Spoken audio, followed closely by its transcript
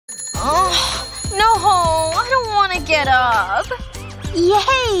get up.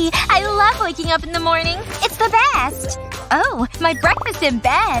 Yay! I love waking up in the morning. It's the best. Oh, my breakfast in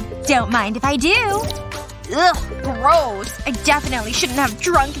bed. Don't mind if I do. Ugh, gross. I definitely shouldn't have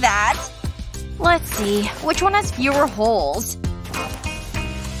drunk that. Let's see. Which one has fewer holes?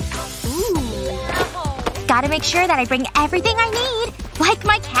 Ooh. Gotta make sure that I bring everything I need. Like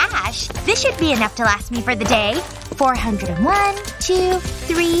my cash. This should be enough to last me for the day. 401, 2,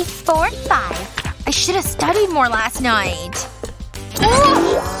 3, 4, 5. I should have studied more last night.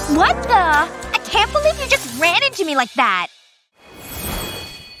 Ooh, what the? I can't believe you just ran into me like that.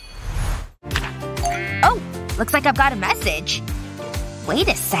 Oh, looks like I've got a message. Wait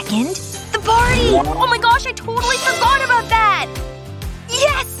a second. The party! Oh my gosh, I totally forgot about that!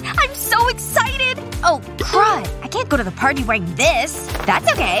 Yes! I'm so excited! Oh, crud. I can't go to the party wearing this.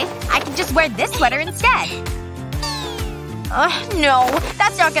 That's okay. I can just wear this sweater instead. No.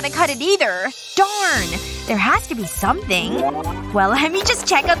 That's not gonna cut it either. Darn. There has to be something. Well, let me just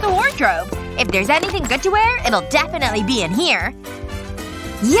check out the wardrobe. If there's anything good to wear, it'll definitely be in here.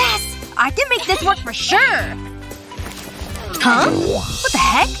 Yes! I can make this work for sure! Huh? What the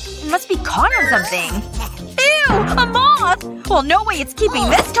heck? It must be caught on something. Ew! A moth! Well, no way it's keeping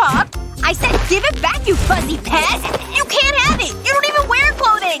this top! I said give it back, you fuzzy pet! You can't have it! You don't even wear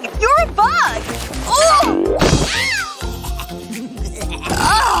clothing! You're a bug! Oh!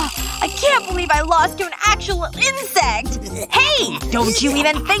 I can't believe I lost to an actual insect! Hey! Don't you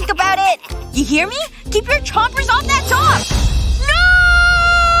even think about it! You hear me? Keep your chompers off that top! No!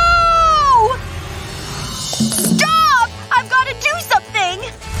 Stop! I've gotta do something!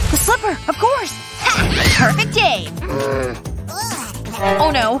 The slipper, of course! Ha! Perfect aim!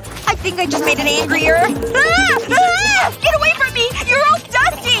 Oh no. I think I just made it angrier. Ah! Ah! Get away from me! You're all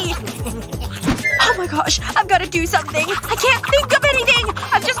dusty! Oh my gosh. I've gotta do something. I can't think of anything!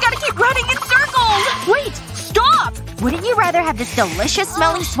 I've just gotta keep running in circles! Wait! Stop! Wouldn't you rather have this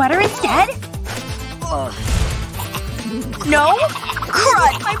delicious-smelling sweater instead? No?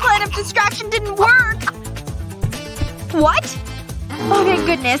 Crud! My plan of distraction didn't work! What? Oh thank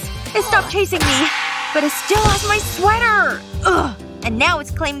goodness. It stopped chasing me. But it still has my sweater! Ugh. And now it's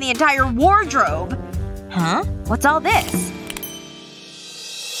claimed the entire wardrobe. Huh? What's all this?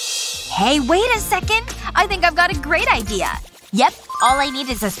 Hey, wait a second! I think I've got a great idea. Yep. All I need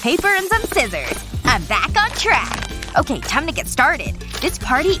is this paper and some scissors. I'm back on track. Okay, time to get started. This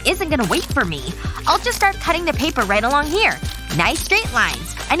party isn't gonna wait for me. I'll just start cutting the paper right along here. Nice straight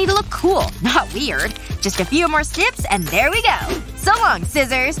lines. I need to look cool, not weird. Just a few more snips and there we go. So long,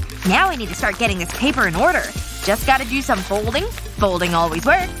 scissors. Now I need to start getting this paper in order. Just gotta do some folding. Folding always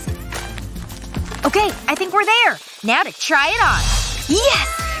works. Okay, I think we're there. Now to try it on. Yes!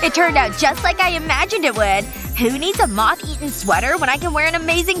 It turned out just like I imagined it would. Who needs a moth-eaten sweater when I can wear an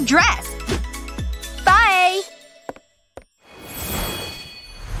amazing dress? Bye!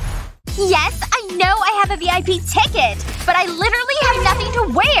 Yes, I know I have a VIP ticket, but I literally have nothing to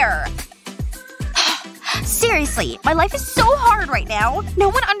wear! Seriously, my life is so hard right now. No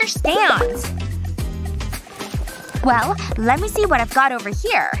one understands. Well, let me see what I've got over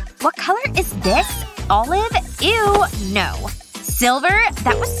here. What color is this? Olive? Ew. No. Silver?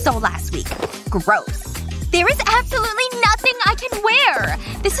 That was so last week. Gross. There is absolutely nothing I can wear!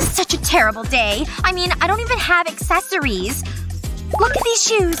 This is such a terrible day. I mean, I don't even have accessories. Look at these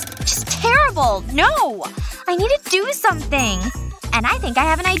shoes. Just terrible. No! I need to do something. And I think I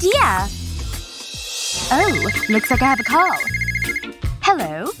have an idea. Oh, looks like I have a call.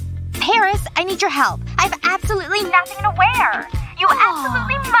 Hello? Paris, I need your help. I have absolutely nothing to wear. You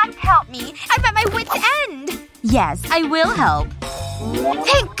absolutely must help me. I'm at my wit's end. Yes, I will help.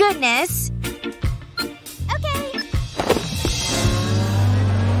 Thank goodness. Okay.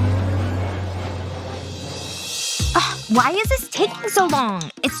 Why is this taking so long?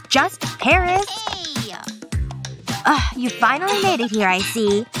 It's just Paris. Hey. You finally made it here, I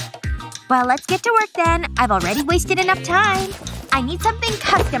see. Well, let's get to work then. I've already wasted enough time. I need something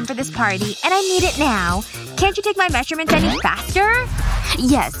custom for this party, and I need it now. Can't you take my measurements any faster?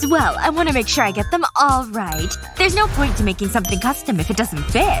 Yes, well, I want to make sure I get them all right. There's no point to making something custom if it doesn't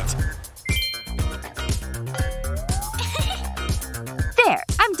fit. There.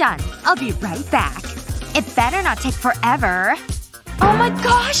 I'm done. I'll be right back. It better not take forever. Oh my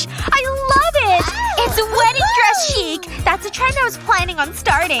gosh! I love it! It's wedding dress chic! That's a trend I was planning on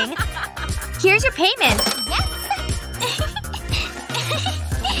starting. Here's your payment. Yes!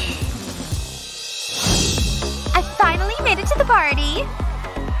 I finally made it to the party.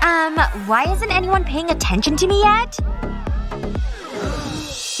 Why isn't anyone paying attention to me yet?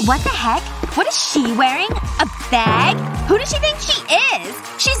 What the heck? What is she wearing? A bag? Who does she think she is?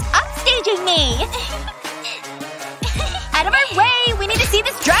 She's upstaging me! Out of my way! We need to see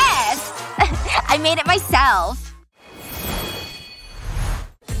this dress! I made it myself.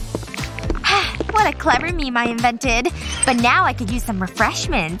 What a clever meme I invented. But now I could use some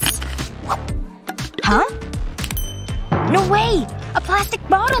refreshments. Huh? No way! A plastic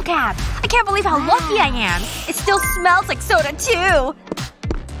bottle cap! I can't believe how lucky I am! It still smells like soda, too!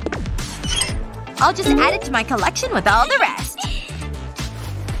 I'll just add it to my collection with all the rest.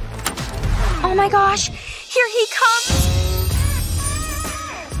 Oh my gosh! Here he comes!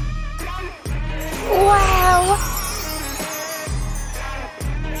 Wow!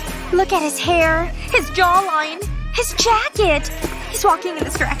 Look at his hair, his jawline, his jacket. He's walking in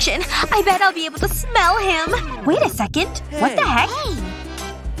this direction. I bet I'll be able to smell him. Wait a second. What the heck?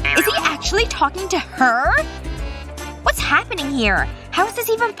 Is he actually talking to her? What's happening here? How is this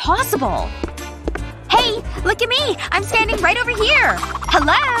even possible? Hey! Look at me! I'm standing right over here!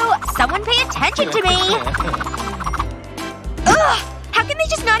 Hello! Someone pay attention to me! Ugh! How can they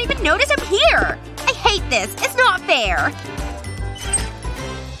just not even notice I'm here? I hate this. It's not fair.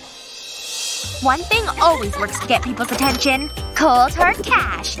 One thing always works to get people's attention. Cold hard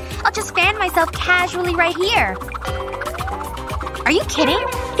cash. I'll just fan myself casually right here. Are you kidding?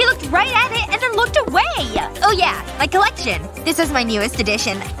 He looked right at it and then looked away! Oh yeah, my collection. This is my newest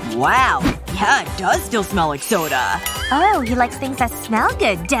edition. Wow. Yeah, it does still smell like soda. Oh, he likes things that smell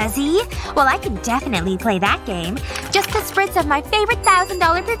good, does he? Well, I can definitely play that game. Just a spritz of my favorite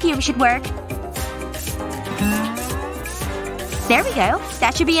 $1,000 perfume should work. There we go.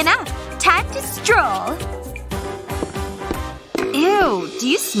 That should be enough. Time to stroll. Ew. Do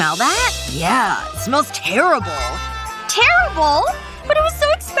you smell that? Yeah, it smells terrible. Terrible? But it was so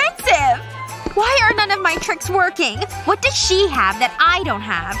expensive! Why are none of my tricks working? What does she have that I don't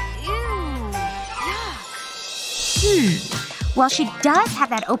have? Ew. Yuck. Well, she does have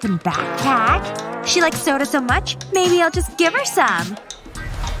that open backpack. She likes soda so much, maybe I'll just give her some.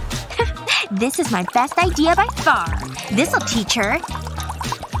 This is my best idea by far. This'll teach her.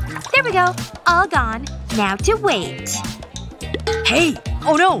 There we go. All gone. Now to wait. Hey!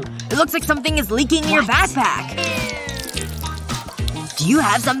 Oh no! It looks like something is leaking in your backpack. Do you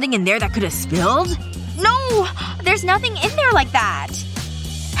have something in there that could have spilled? No! There's nothing in there like that.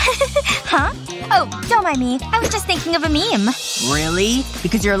 Huh? Oh, don't mind me. I was just thinking of a meme. Really?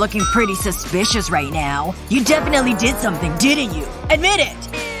 Because you're looking pretty suspicious right now. You definitely did something, didn't you? Admit it!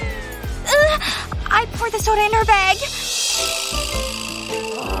 I poured the soda in her bag.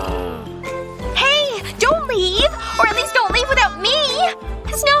 Hey! Don't leave! Or at least don't leave without me!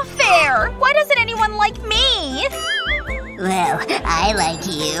 It's not fair! Why doesn't anyone like me? Well, I like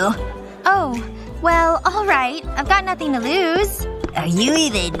you. Oh. Well, alright. I've got nothing to lose. Are you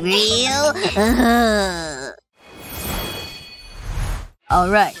even real?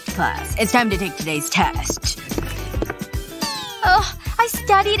 Alright, class. It's time to take today's test. Ugh. I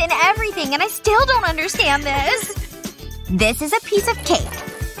studied and everything and I still don't understand this. This is a piece of cake.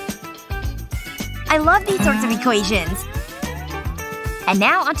 I love these sorts of equations. And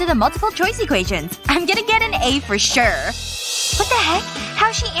now onto the multiple choice equations. I'm gonna get an A for sure. What the heck?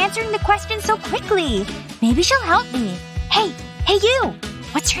 How's she answering the question so quickly? Maybe she'll help me. Hey! Hey you!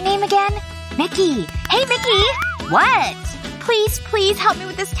 What's your name again? Mickey. Hey Mickey! What? Please, please help me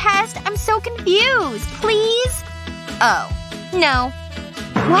with this test. I'm so confused. Please? Oh. No.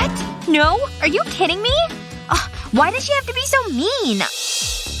 What? No? Are you kidding me? Ugh, why does she have to be so mean?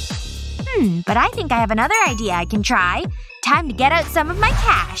 But I think I have another idea I can try. Time to get out some of my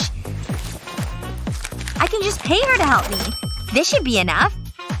cash. I can just pay her to help me. This should be enough.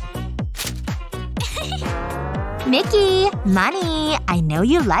 Mickey, money. I know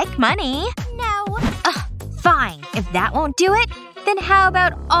you like money. No. Ugh, fine. If that won't do it, then how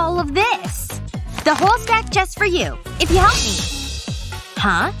about all of this? The whole stack just for you. If you help me.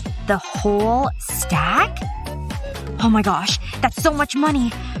 Huh? The whole stack? Oh my gosh. That's so much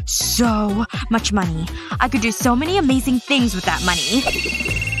money. So much money. I could do so many amazing things with that money.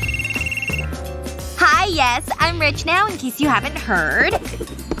 Hi, yes. I'm rich now, in case you haven't heard.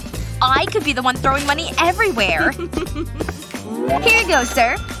 I could be the one throwing money everywhere. Here you go,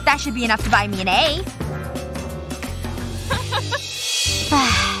 sir. That should be enough to buy me an A.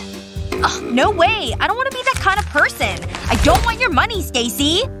 Oh, no way. I don't want to be that kind of person. I don't want your money,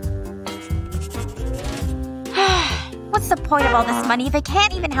 Stacy. What's the point of all this money if it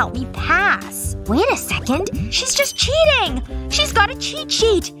can't even help me pass? Wait a second. She's just cheating! She's got a cheat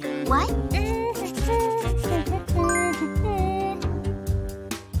sheet! What?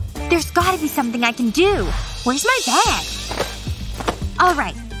 There's gotta be something I can do. Where's my bag?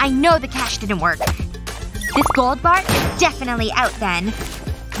 Alright. I know the cash didn't work. This gold bar is definitely out then.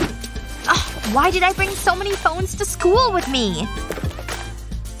 Oh, Why did I bring so many phones to school with me?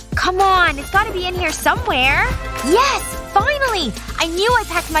 Come on, it's gotta be in here somewhere. Yes! Finally! I knew I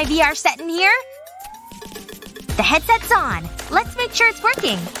packed my VR set in here. The headset's on. Let's make sure it's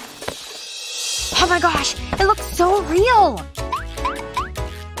working. Oh my gosh, it looks so real!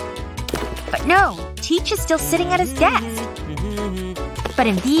 But no, Teach is still sitting at his desk. But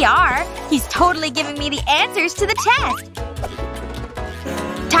in VR, he's totally giving me the answers to the test.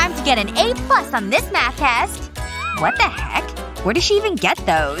 Time to get an A+ on this math test. What the heck? Where did she even get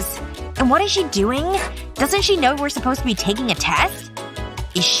those? And what is she doing? Doesn't she know we're supposed to be taking a test?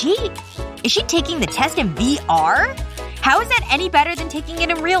 Is she taking the test in VR? How is that any better than taking it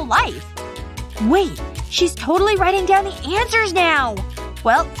in real life? Wait, she's totally writing down the answers now!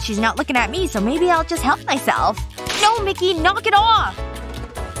 Well, she's not looking at me, so maybe I'll just help myself. No, Mickey, knock it off!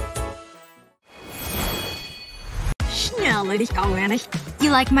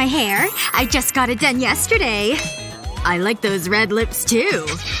 You like my hair? I just got it done yesterday. I like those red lips, too.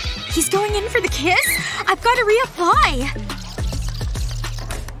 He's going in for the kiss? I've gotta reapply.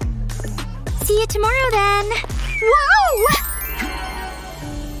 See you tomorrow, then. Whoa!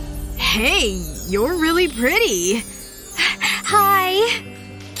 Hey, you're really pretty. Hi.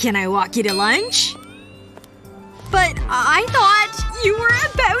 Can I walk you to lunch? But I thought you were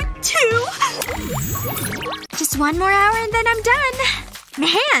about to. Just one more hour and then I'm done.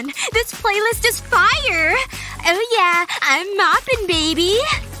 Man, this playlist is fire! Oh yeah, I'm mopping, baby.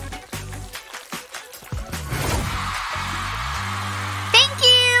 Thank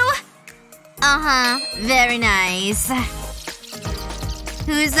you! Uh-huh. Very nice.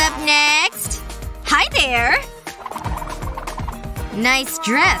 Who's up next? Hi there! Nice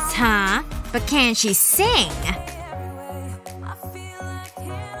dress, huh? But can she sing?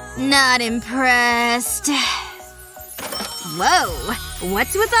 Not impressed. Whoa.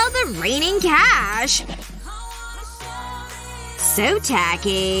 What's with all the raining cash? So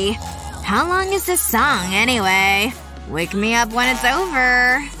tacky. How long is this song, anyway? Wake me up when it's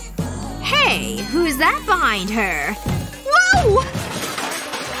over. Hey, who's that behind her? Whoa!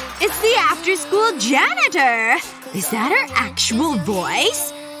 It's the after-school janitor! Is that her actual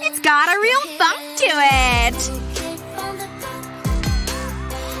voice? It's got a real funk to it!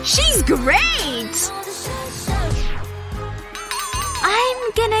 She's great!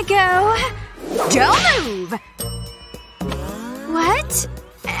 I'm gonna go… Don't move! What?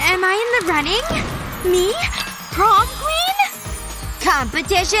 Am I in the running? Me? Prom queen?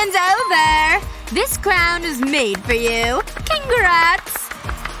 Competition's over! This crown is made for you. Congrats!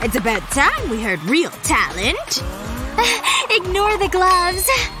 It's about time we heard real talent. Ignore the gloves.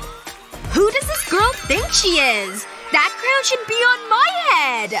 Who does this girl think she is? That crown should be on my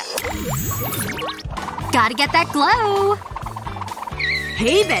head! Gotta get that glow.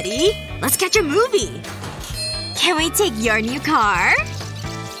 Hey, Betty. Let's catch a movie. Can we take your new car?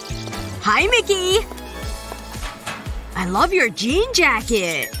 Hi, Mickey. I love your jean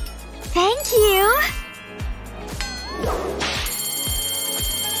jacket. Thank you.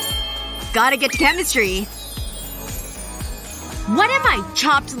 Gotta get to chemistry. What am I,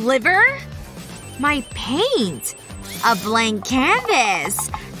 chopped liver? My paint. A blank canvas.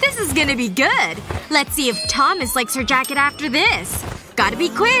 This is gonna be good. Let's see if Thomas likes her jacket after this. Gotta be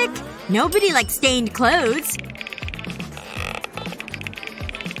quick. Nobody likes stained clothes.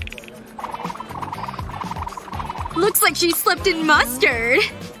 Looks like she slipped in mustard.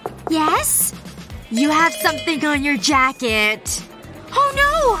 Yes? You have something on your jacket. Oh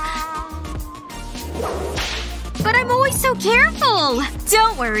no! But I'm always so careful!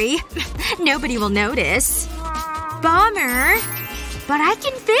 Don't worry. Nobody will notice. Bummer. But I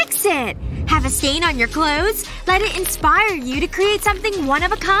can fix it. Have a stain on your clothes. Let it inspire you to create something one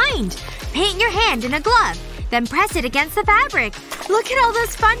of a kind. Paint your hand in a glove. Then press it against the fabric. Look at all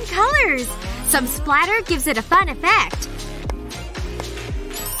those fun colors. Some splatter gives it a fun effect.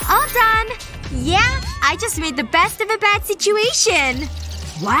 All done! Yeah, I just made the best of a bad situation.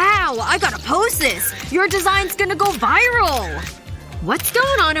 Wow, I gotta post this. Your design's gonna go viral. What's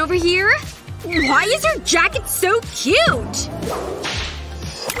going on over here? Why is your jacket so cute?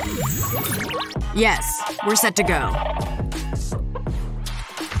 Yes, we're set to go.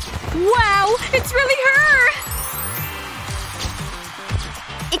 Wow, it's really her!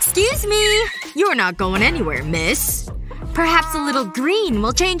 Excuse me. You're not going anywhere, miss. Perhaps a little green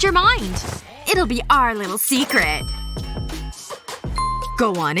will change your mind. It'll be our little secret.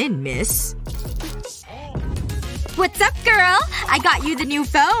 Go on in, miss. What's up, girl? I got you the new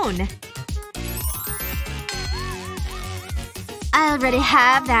phone. I already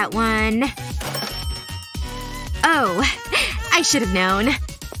have that one. Oh. I should have known.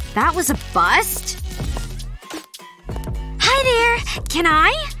 That was a bust? Hi there! Can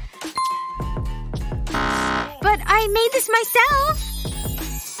I? But I made this myself.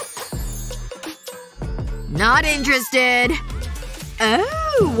 Not interested.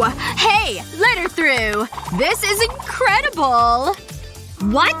 Oh! Hey! Let her through! This is incredible!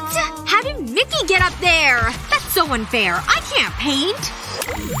 What? How did Mickey get up there? That's so unfair. I can't paint.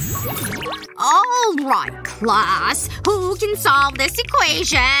 Alright, class. Who can solve this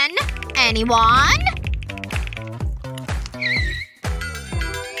equation? Anyone?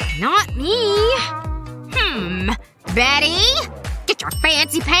 Not me. Betty? Get your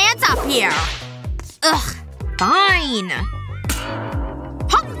fancy pants up here. Ugh. Fine.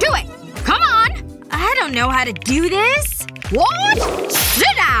 Hop to it! Come on! I don't know how to do this. What?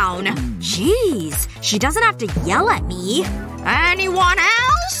 Sit down! Jeez. She doesn't have to yell at me. Anyone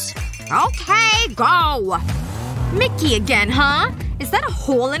else? Okay, go. Mickey again, huh? Is that a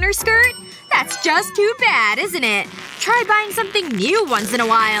hole in her skirt? That's just too bad, isn't it? Try buying something new once in a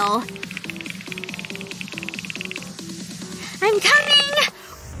while. I'm coming!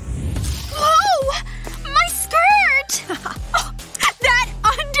 Whoa! My skirt! That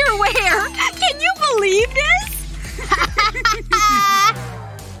underwear! Can you believe this?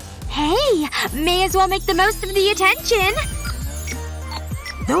 Hey! May as well make the most of the attention.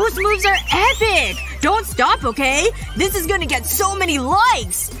 Those moves are epic! Don't stop, okay? This is gonna get so many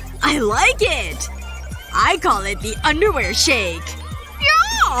likes! I like it! I call it the underwear shake.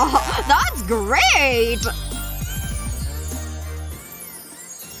 Yeah! That's great!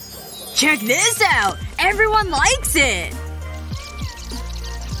 Check this out! Everyone likes it!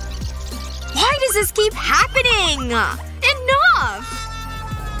 Why does this keep happening? Enough!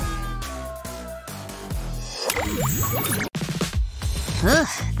 Ugh,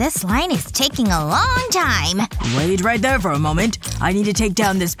 this line is taking a long time. Wait right there for a moment. I need to take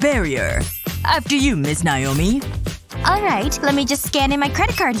down this barrier. After you, Miss Naomi. Alright, let me just scan in my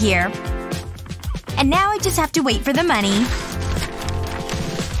credit card here. And now I just have to wait for the money.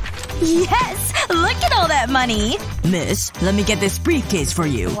 Yes! Look at all that money! Miss, let me get this briefcase for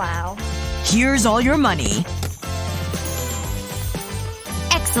you. Wow. Here's all your money.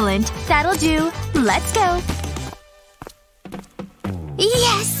 Excellent. That'll do. Let's go.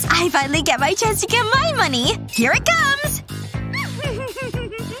 Yes! I finally get my chance to get my money! Here it comes!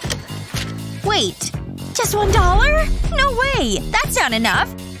 Wait. Just $1? No way! That's not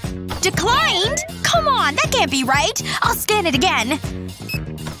enough. Declined? Come on, that can't be right. I'll scan it again.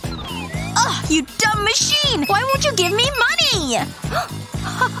 Ugh, you dumb machine! Why won't you give me money?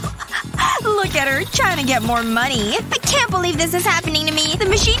 Look at her, trying to get more money. I can't believe this is happening to me. The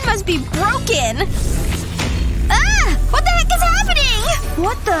machine must be broken. Ah! What the heck is happening?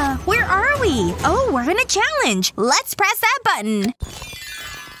 What the? Where are we? Oh, we're in a challenge. Let's press that button.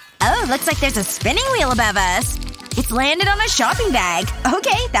 Oh, looks like there's a spinning wheel above us. It's landed on a shopping bag.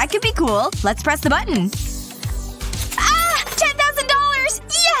 Okay, that could be cool. Let's press the button. Ah! $10,000!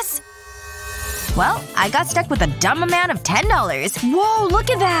 Yes! Well, I got stuck with a dumb amount of $10. Whoa, look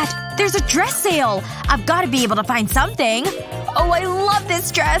at that! There's a dress sale! I've gotta be able to find something. Oh, I love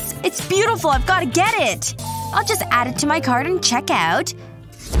this dress! It's beautiful, I've gotta get it! I'll just add it to my cart and check out.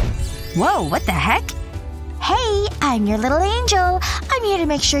 Whoa, what the heck? Hey, I'm your little angel. I'm here to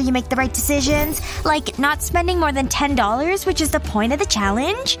make sure you make the right decisions. Like, not spending more than $10, which is the point of the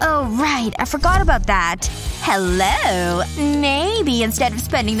challenge? Oh, right. I forgot about that. Hello. Maybe instead of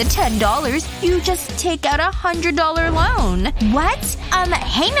spending the $10, you just take out $100 loan. What?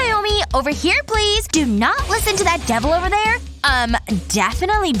 Hey Naomi, over here please. Do not listen to that devil over there.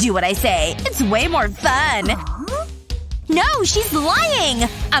 Definitely do what I say. It's way more fun. No, she's lying!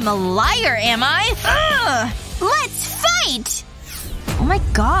 I'm a liar, am I? Ugh! Let's fight! Oh my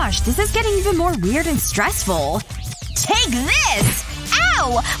gosh, this is getting even more weird and stressful. Take this!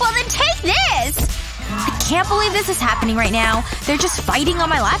 Ow! Well then take this! I can't believe this is happening right now. They're just fighting on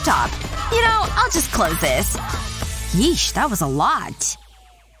my laptop. You know, I'll just close this. Yeesh, that was a lot.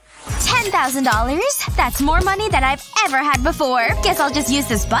 $10,000? That's more money than I've ever had before. Guess I'll just use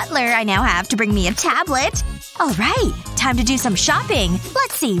this butler I now have to bring me a tablet. Alright, time to do some shopping.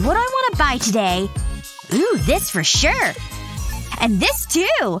 Let's see, what do I want to buy today? Ooh, this for sure. And this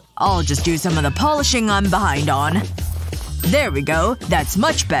too. I'll just do some of the polishing I'm behind on. There we go. That's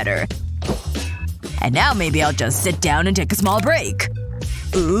much better. And now maybe I'll just sit down and take a small break.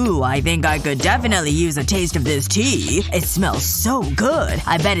 Ooh, I think I could definitely use a taste of this tea. It smells so good.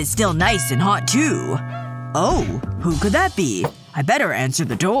 I bet it's still nice and hot too. Oh, who could that be? I better answer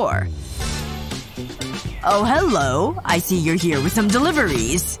the door. Oh, hello. I see you're here with some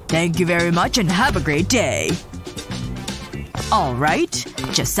deliveries. Thank you very much and have a great day. Alright.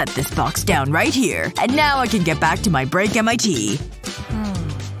 Just set this box down right here. And now I can get back to my break and my tea.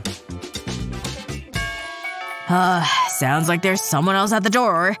 Sounds like there's someone else at the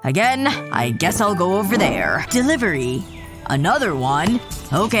door. Again, I guess I'll go over there. Delivery. Another one?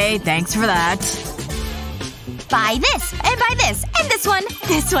 Okay, thanks for that. Buy this, and buy this, and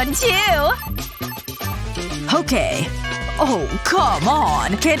this one too. Okay. Oh, come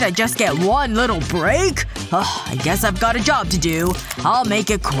on. Can't I just get one little break? Ugh, I guess I've got a job to do. I'll make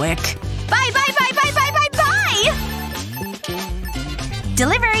it quick. Buy.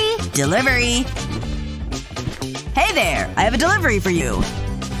 Delivery. Hey there. I have a delivery for you.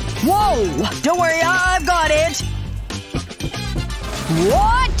 Whoa! Don't worry, I've got it.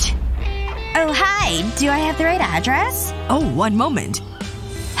 What? Oh, hi. Do I have the right address? Oh, one moment.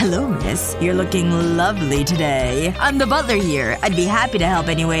 Hello, miss. You're looking lovely today. I'm the butler here. I'd be happy to help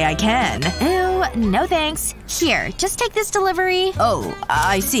any way I can. Ew, no thanks. Here, just take this delivery. Oh,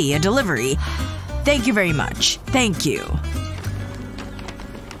 I see. A delivery. Thank you very much. Thank you.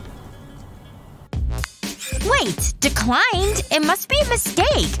 Wait, declined? It must be a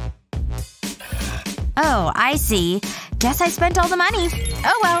mistake. Oh, I see. Guess I spent all the money.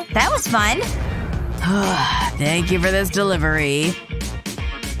 Oh well, that was fun. Thank you for this delivery.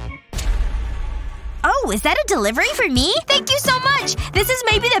 Oh, is that a delivery for me? Thank you so much! This is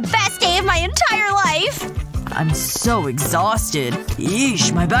maybe the best day of my entire life! I'm so exhausted.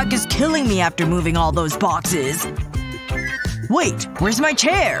 Yeesh, my back is killing me after moving all those boxes. Wait, where's my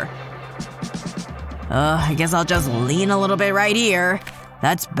chair? I guess I'll just lean a little bit right here.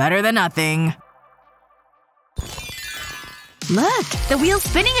 That's better than nothing. Look! The wheel's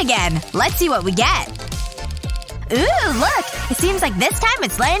spinning again! Let's see what we get. Ooh, look! It seems like this time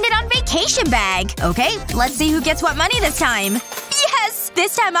it's landed on vacation bag. Okay, let's see who gets what money this time. Yes!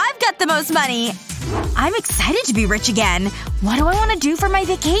 This time I've got the most money! I'm excited to be rich again. What do I want to do for my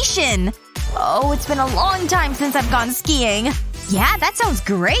vacation? Oh, it's been a long time since I've gone skiing. Yeah, that sounds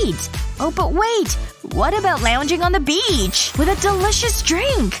great. Oh, but wait. What about lounging on the beach? With a delicious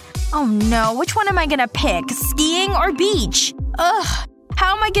drink? Oh no, which one am I gonna pick? Skiing or beach? Ugh.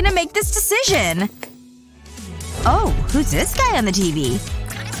 How am I gonna make this decision? Oh, who's this guy on the TV?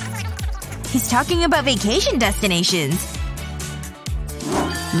 He's talking about vacation destinations.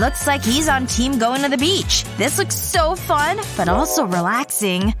 Looks like he's on team going to the beach. This looks so fun, but also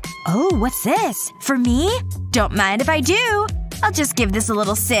relaxing. Oh, what's this? For me? Don't mind if I do. I'll just give this a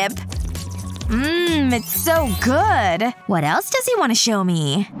little sip. It's so good. What else does he want to show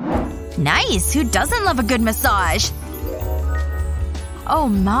me? Nice! Who doesn't love a good massage? Oh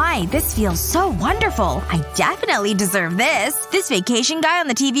my, this feels so wonderful. I definitely deserve this. This vacation guy on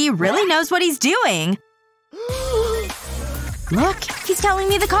the TV really knows what he's doing. Look, he's telling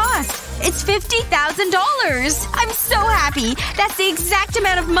me the cost. It's $50,000! I'm so happy! That's the exact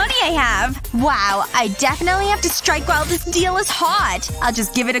amount of money I have! Wow, I definitely have to strike while this deal is hot! I'll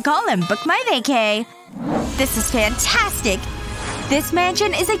just give it a call and book my vacay. This is fantastic! This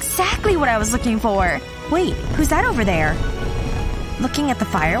mansion is exactly what I was looking for. Wait, who's that over there? Looking at the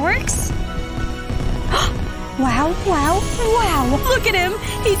fireworks? Wow. Look at him!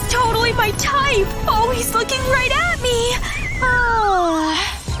 He's totally my type! Oh, he's looking right at me!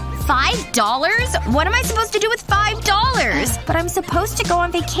 Oh. $5? What am I supposed to do with $5? But I'm supposed to go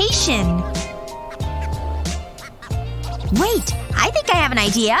on vacation. Wait, I think I have an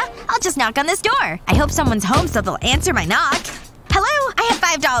idea. I'll just knock on this door. I hope someone's home so they'll answer my knock. Hello, I have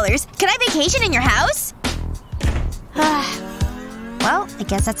 $5. Can I vacation in your house? Well, I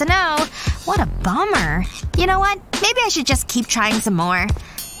guess that's a no. What a bummer. You know what? Maybe I should just keep trying some more.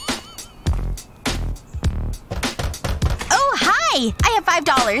 Oh, hi! I have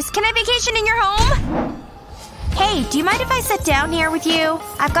 $5. Can I vacation in your home? Hey, do you mind if I sit down here with you?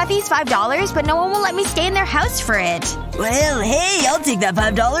 I've got these $5, but no one will let me stay in their house for it. Well, hey, I'll take that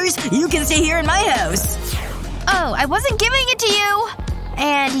 $5. You can stay here in my house. Oh, I wasn't giving it to you!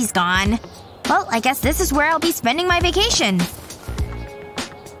 And he's gone. Well, I guess this is where I'll be spending my vacation.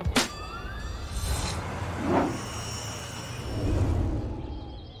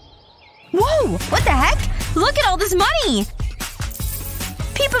 Whoa! What the heck? Look at all this money!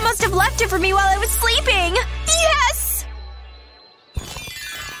 People must have left it for me while I was sleeping! Yes!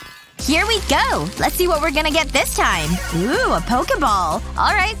 Here we go! Let's see what we're gonna get this time. Ooh, a Pokeball.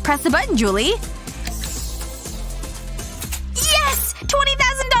 Alright, press the button, Julie. Yes!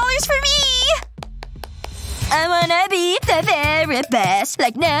 $20,000 for me! I wanna be the very best,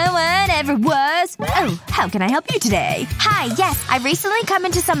 like no one ever was. Oh, how can I help you today? Hi, yes, I've recently come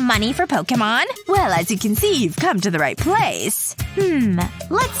into some money for Pokemon. Well, as you can see, you've come to the right place.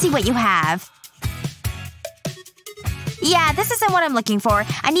 Let's see what you have. Yeah, this isn't what I'm looking for.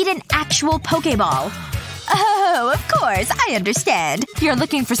 I need an actual Pokeball. Oh, of course. I understand. You're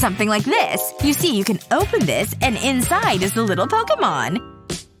looking for something like this. You see, you can open this, and inside is the little Pokemon.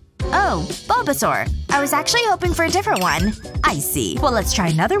 Oh, Bulbasaur. I was actually hoping for a different one. I see. Well, let's try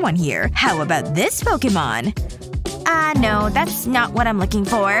another one here. How about this Pokemon? No. That's not what I'm looking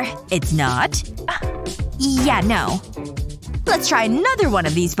for. It's not? Yeah, no. Let's try another one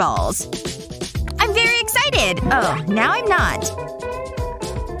of these balls. I'm very excited! Oh, now I'm not.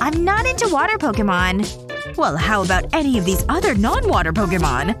 I'm not into water Pokemon. Well, how about any of these other non-water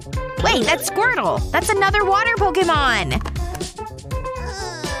Pokemon? Wait, that's Squirtle! That's another water Pokemon!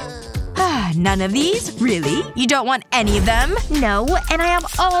 None of these? Really? You don't want any of them? No, and I have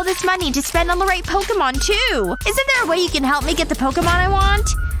all this money to spend on the right Pokemon, too! Isn't there a way you can help me get the Pokemon I want?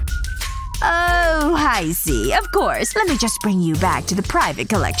 Oh, I see. Of course. Let me just bring you back to the private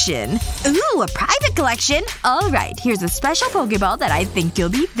collection. Ooh, a private collection? Alright, here's a special Pokeball that I think you'll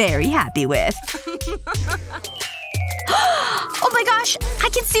be very happy with. Oh my gosh! I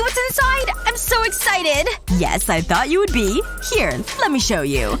can see what's inside! I'm so excited! Yes, I thought you would be. Here, let me show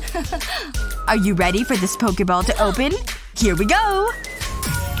you. Are you ready for this Pokeball to open? Here we go!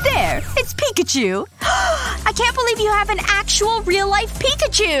 There! It's Pikachu! I can't believe you have an actual real-life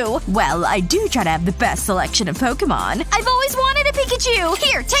Pikachu! Well, I do try to have the best selection of Pokemon. I've always wanted a Pikachu!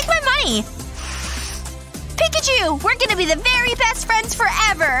 Here, take my money! Pikachu! We're gonna be the very best friends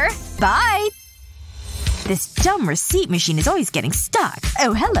forever! Bye! This dumb receipt machine is always getting stuck.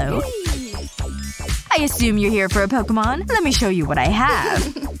 Oh, hello. I assume you're here for a Pokemon. Let me show you what I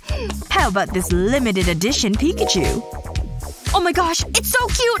have. How about this limited edition Pikachu? Oh my gosh, it's so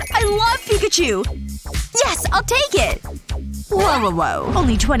cute! I love Pikachu! Yes, I'll take it! Whoa, whoa, whoa.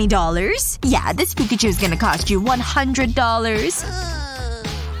 Only $20? Yeah, this Pikachu is gonna cost you $100.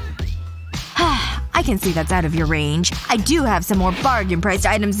 I can see that's out of your range. I do have some more bargain-priced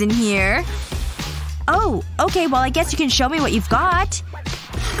items in here. Oh, okay, well I guess you can show me what you've got.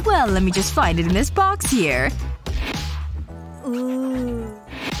 Well, let me just find it in this box here.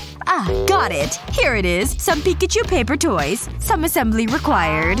 Ah, got it. Here it is. Some Pikachu paper toys. Some assembly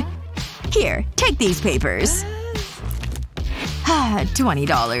required. Here, take these papers.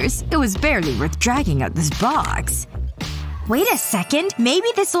 $20. It was barely worth dragging out this box. Wait a second. Maybe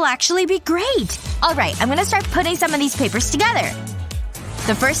this will actually be great. Alright, I'm gonna start putting some of these papers together.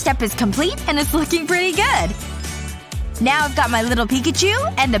 The first step is complete, and it's looking pretty good. Now I've got my little Pikachu,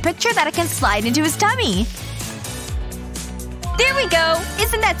 and the picture that I can slide into his tummy. There we go!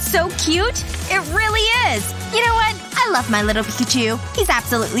 Isn't that so cute? It really is! You know what? I love my little Pikachu. He's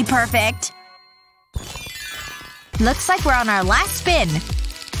absolutely perfect. Looks like we're on our last spin.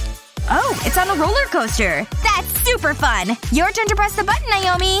 Oh, it's on a roller coaster. That's super fun! Your turn to press the button,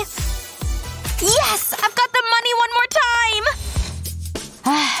 Naomi. Yes! I've got the money one more time!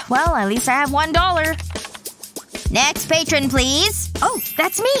 Well, at least I have $1. Next patron, please. Oh,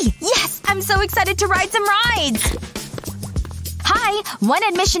 that's me! Yes! I'm so excited to ride some rides! Hi! One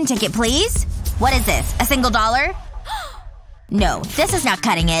admission ticket, please. What is this? A single $1? No, this is not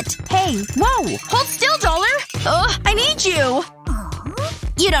cutting it. Hey, whoa! Hold still, dollar! Ugh, I need you!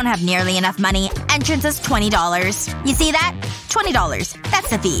 You don't have nearly enough money. Entrance is $20. You see that? $20. That's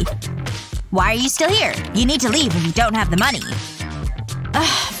the fee. Why are you still here? You need to leave if you don't have the money.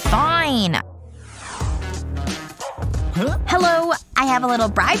 Ugh, fine. Huh? Hello, I have a little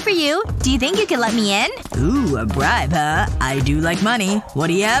bribe for you. Do you think you could let me in? Ooh, a bribe, huh? I do like money. What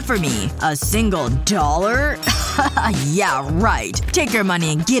do you have for me? A single $1? Yeah, right. Take your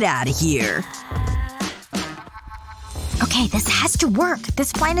money and get out of here. Okay, this has to work.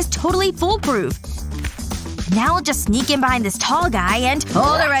 This plan is totally foolproof. Now I'll just sneak in behind this tall guy and…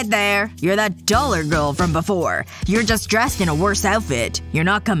 Hold it right there. You're that dollar girl from before. You're just dressed in a worse outfit. You're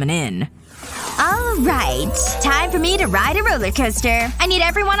not coming in. Alright. Time for me to ride a roller coaster. I need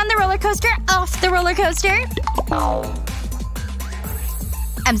everyone on the roller coaster off the roller coaster.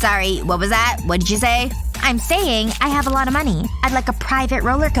 I'm sorry, what was that? What did you say? I'm saying I have a lot of money. I'd like a private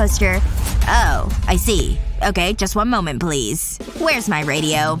roller coaster. Oh, I see. Okay, just one moment, please. Where's my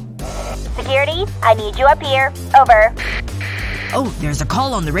radio? Security, I need you up here. Over. Oh, there's a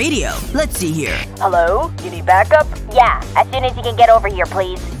call on the radio. Let's see here. Hello? You need backup? Yeah, as soon as you can get over here,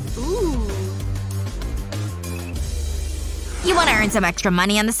 please. You want to earn some extra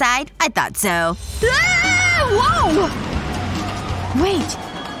money on the side? I thought so. Ah! Whoa! Wait.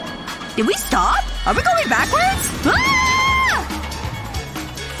 Did we stop? Are we going backwards? Ah!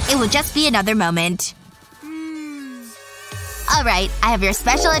 It will just be another moment. Alright, I have your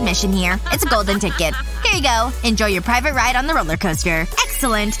special admission here. It's a golden ticket. Here you go. Enjoy your private ride on the roller coaster. Excellent!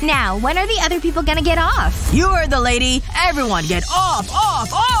 Excellent. Now, when are the other people gonna get off? You heard the lady. Everyone get off,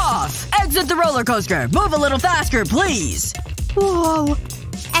 off, off! Exit the roller coaster. Move a little faster, please. Whoa.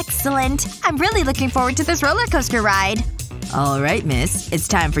 Excellent. I'm really looking forward to this roller coaster ride. Alright, miss. It's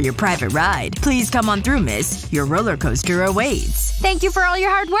time for your private ride. Please come on through, miss. Your roller coaster awaits. Thank you for all your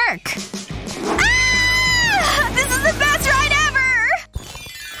hard work. Ah! This is the best ride ever!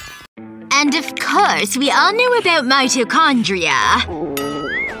 And of course, we all knew about mitochondria.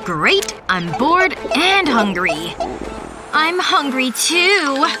 Great. I'm bored and hungry. I'm hungry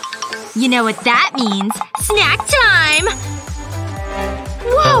too. You know what that means. Snack time!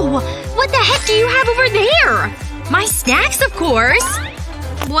 Whoa! What the heck do you have over there? My snacks, of course.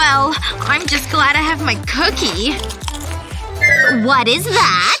 Well, I'm just glad I have my cookie. What is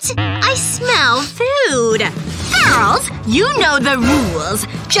that? I smell food. Girls, you know the rules.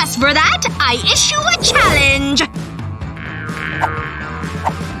 Just for that, I issue a challenge.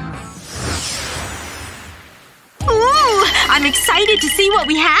 Ooh, I'm excited to see what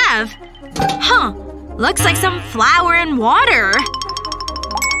we have. Huh. Looks like some flour and water.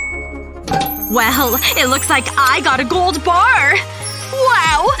 Well, it looks like I got a gold bar.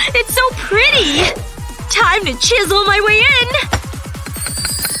 Wow, it's so pretty. Time to chisel my way in.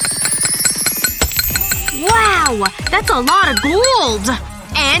 Wow, that's a lot of gold.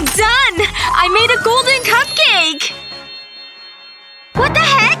 And done! I made a golden cupcake! What the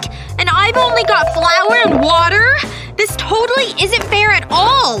heck? And I've only got flour and water? This totally isn't fair at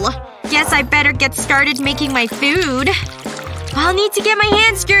all. Guess I better get started making my food. I'll need to get my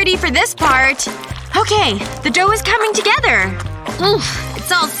hands dirty for this part. Okay, the dough is coming together. Oof,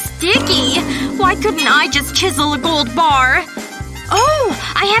 it's all sticky. Why couldn't I just chisel a gold bar? Oh,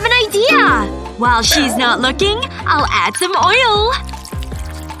 I have an idea! While she's not looking, I'll add some oil.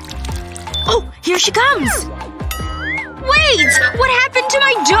 Oh, here she comes! Wait! What happened to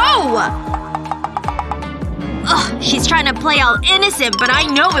my dough? Ugh, she's trying to play all innocent, but I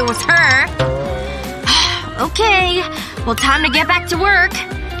know it was her. Okay. Well, time to get back to work.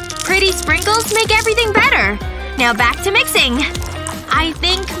 Pretty sprinkles make everything better. Now back to mixing. I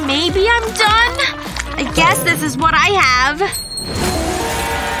think maybe I'm done? I guess this is what I have.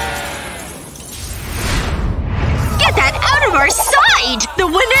 Get that out of our sight! The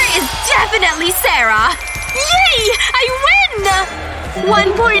winner is definitely Sarah! Yay! I win!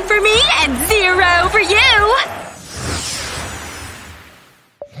 1 point for me and 0 for you!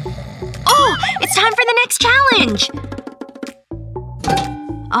 Oh! It's time for the next challenge!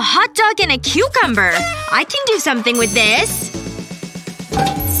 A hot dog and a cucumber. I can do something with this.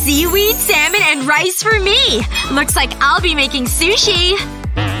 Seaweed, salmon, and rice for me. Looks like I'll be making sushi.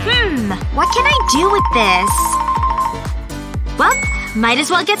 What can I do with this? Well, might as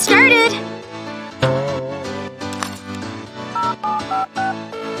well get started.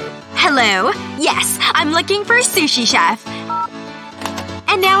 Hello. Yes, I'm looking for a sushi chef.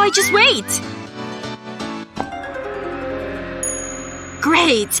 And now I just wait.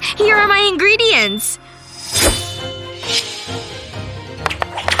 Great. Here are my ingredients.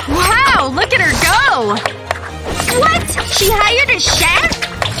 Wow, look at her go! What? She hired a chef?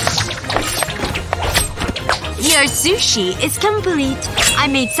 Your sushi is complete. I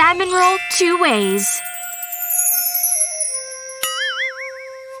made salmon roll 2 ways.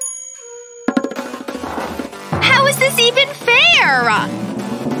 How is this even fair?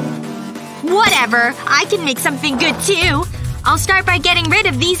 Whatever. I can make something good too. I'll start by getting rid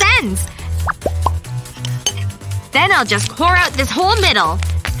of these ends. Then I'll just pour out this whole middle.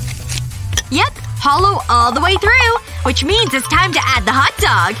 Yep, hollow all the way through. Which means it's time to add the hot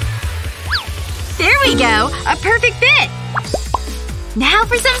dog. There we go. A perfect fit. Now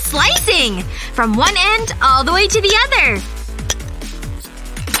for some slicing! From one end all the way to the other.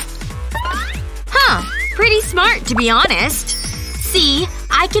 Huh. Pretty smart, to be honest. See?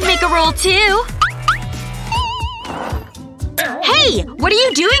 I can make a roll too. Hey! What are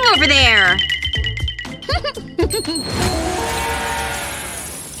you doing over there?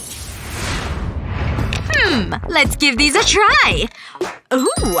 Let's give these a try.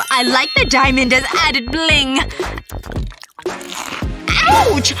 Ooh, I like the diamond as added bling.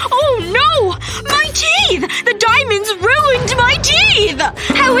 Ouch! Oh no! My teeth! The diamonds ruined my teeth!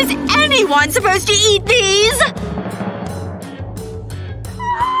 How is anyone supposed to eat these?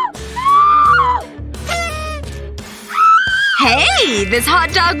 Hey! This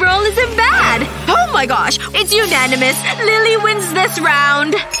hot dog roll isn't bad! Oh my gosh! It's unanimous! Lily wins this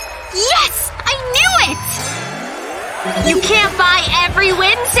round! Yes! I knew it! You can't buy every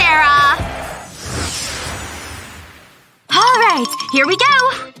win, Sarah! Alright, here we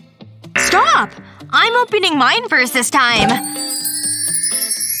go! Stop! I'm opening mine first this time.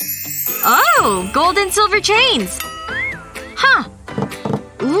 Oh, gold and silver chains. Huh.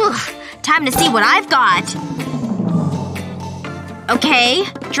 Ooh, time to see what I've got. Okay,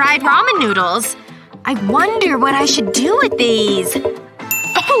 dried ramen noodles. I wonder what I should do with these.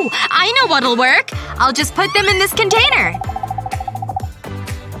 Oh, I know what'll work. I'll just put them in this container.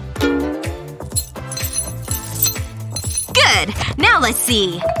 Good. Now let's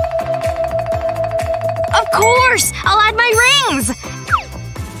see. Of course! I'll add my rings!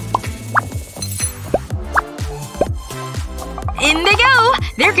 In they go!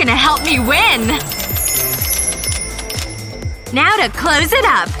 They're gonna help me win! Now to close it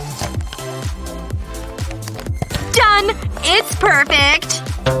up. Done! It's perfect!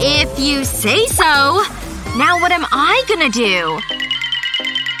 If you say so. Now what am I gonna do?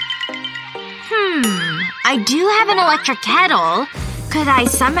 I do have an electric kettle. Could I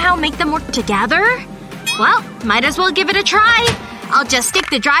somehow make them work together? Well, might as well give it a try. I'll just stick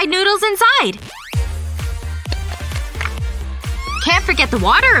the dried noodles inside. Can't forget the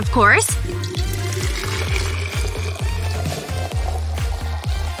water, of course.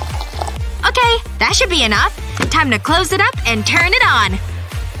 Okay, that should be enough. Time to close it up and turn it on.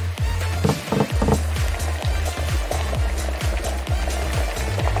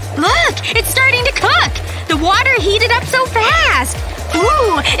 Look! It's starting to cook! The water heated up so fast!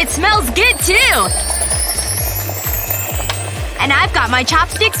 Ooh, it smells good, too! And I've got my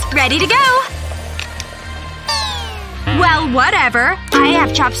chopsticks ready to go! Well, whatever. I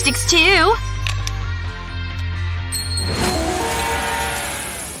have chopsticks, too.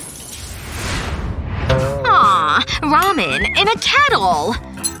 Aw, ramen in a kettle.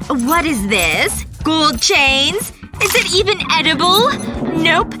 What is this? Gold chains? Is it even edible?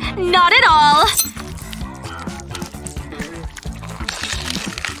 Nope, not at all.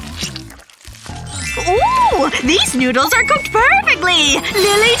 Ooh! These noodles are cooked perfectly!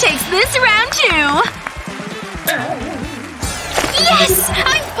 Lily takes this round too! Yes!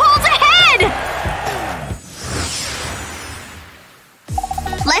 I'm pulled ahead!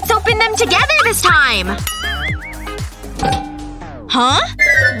 Let's open them together this time! Huh?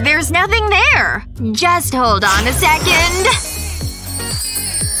 There's nothing there. Just hold on a second.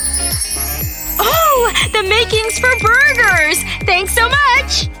 Oh! The makings for burgers! Thanks so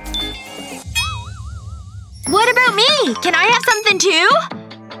much! What about me? Can I have something too?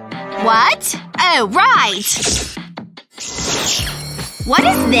 What? Oh, right. What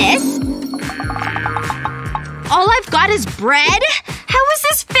is this? All I've got is bread? How is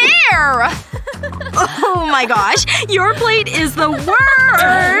this fair? Oh my gosh. Your plate is the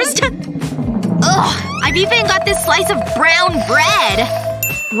worst! Ugh. I've even got this slice of brown bread.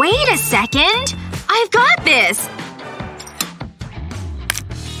 Wait a second. I've got this.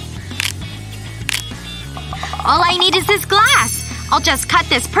 All I need is this glass. I'll just cut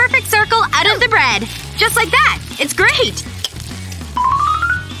this perfect circle out of the bread. Just like that. It's great.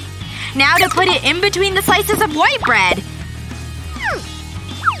 Now to put it in between the slices of white bread.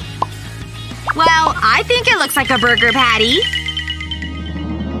 Well, I think it looks like a burger patty.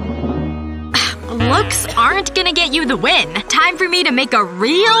 Looks aren't gonna get you the win. Time for me to make a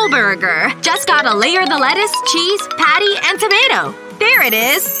real burger. Just gotta layer the lettuce, cheese, patty, and tomato. There it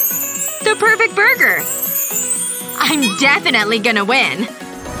is. The perfect burger. I'm definitely gonna win.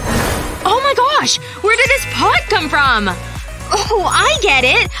 Oh my gosh! Where did this pot come from? Oh, I get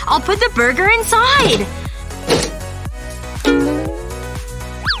it! I'll put the burger inside.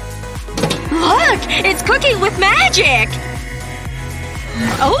 Look! It's cooking with magic!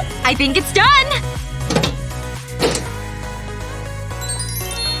 Oh, I think it's done!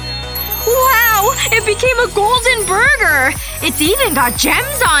 Wow! It became a golden burger! It's even got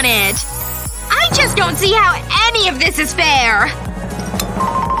gems on it! I just don't see how any of this is fair!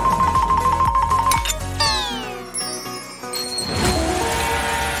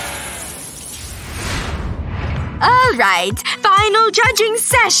 Alright, final judging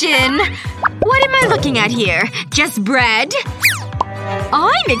session! What am I looking at here? Just bread?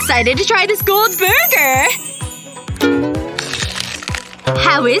 I'm excited to try this gold burger!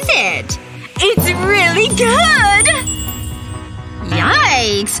 How is it? It's really good!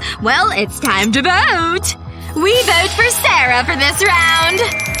 Yikes. Well, it's time to vote. We vote for Sarah for this round.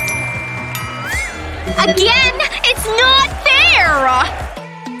 Again, it's not fair!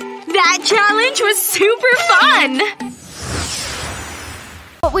 That challenge was super fun!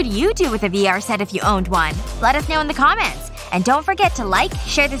 What would you do with a VR set if you owned one? Let us know in the comments. And don't forget to like,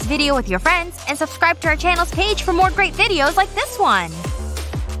 share this video with your friends, and subscribe to our channel's page for more great videos like this one.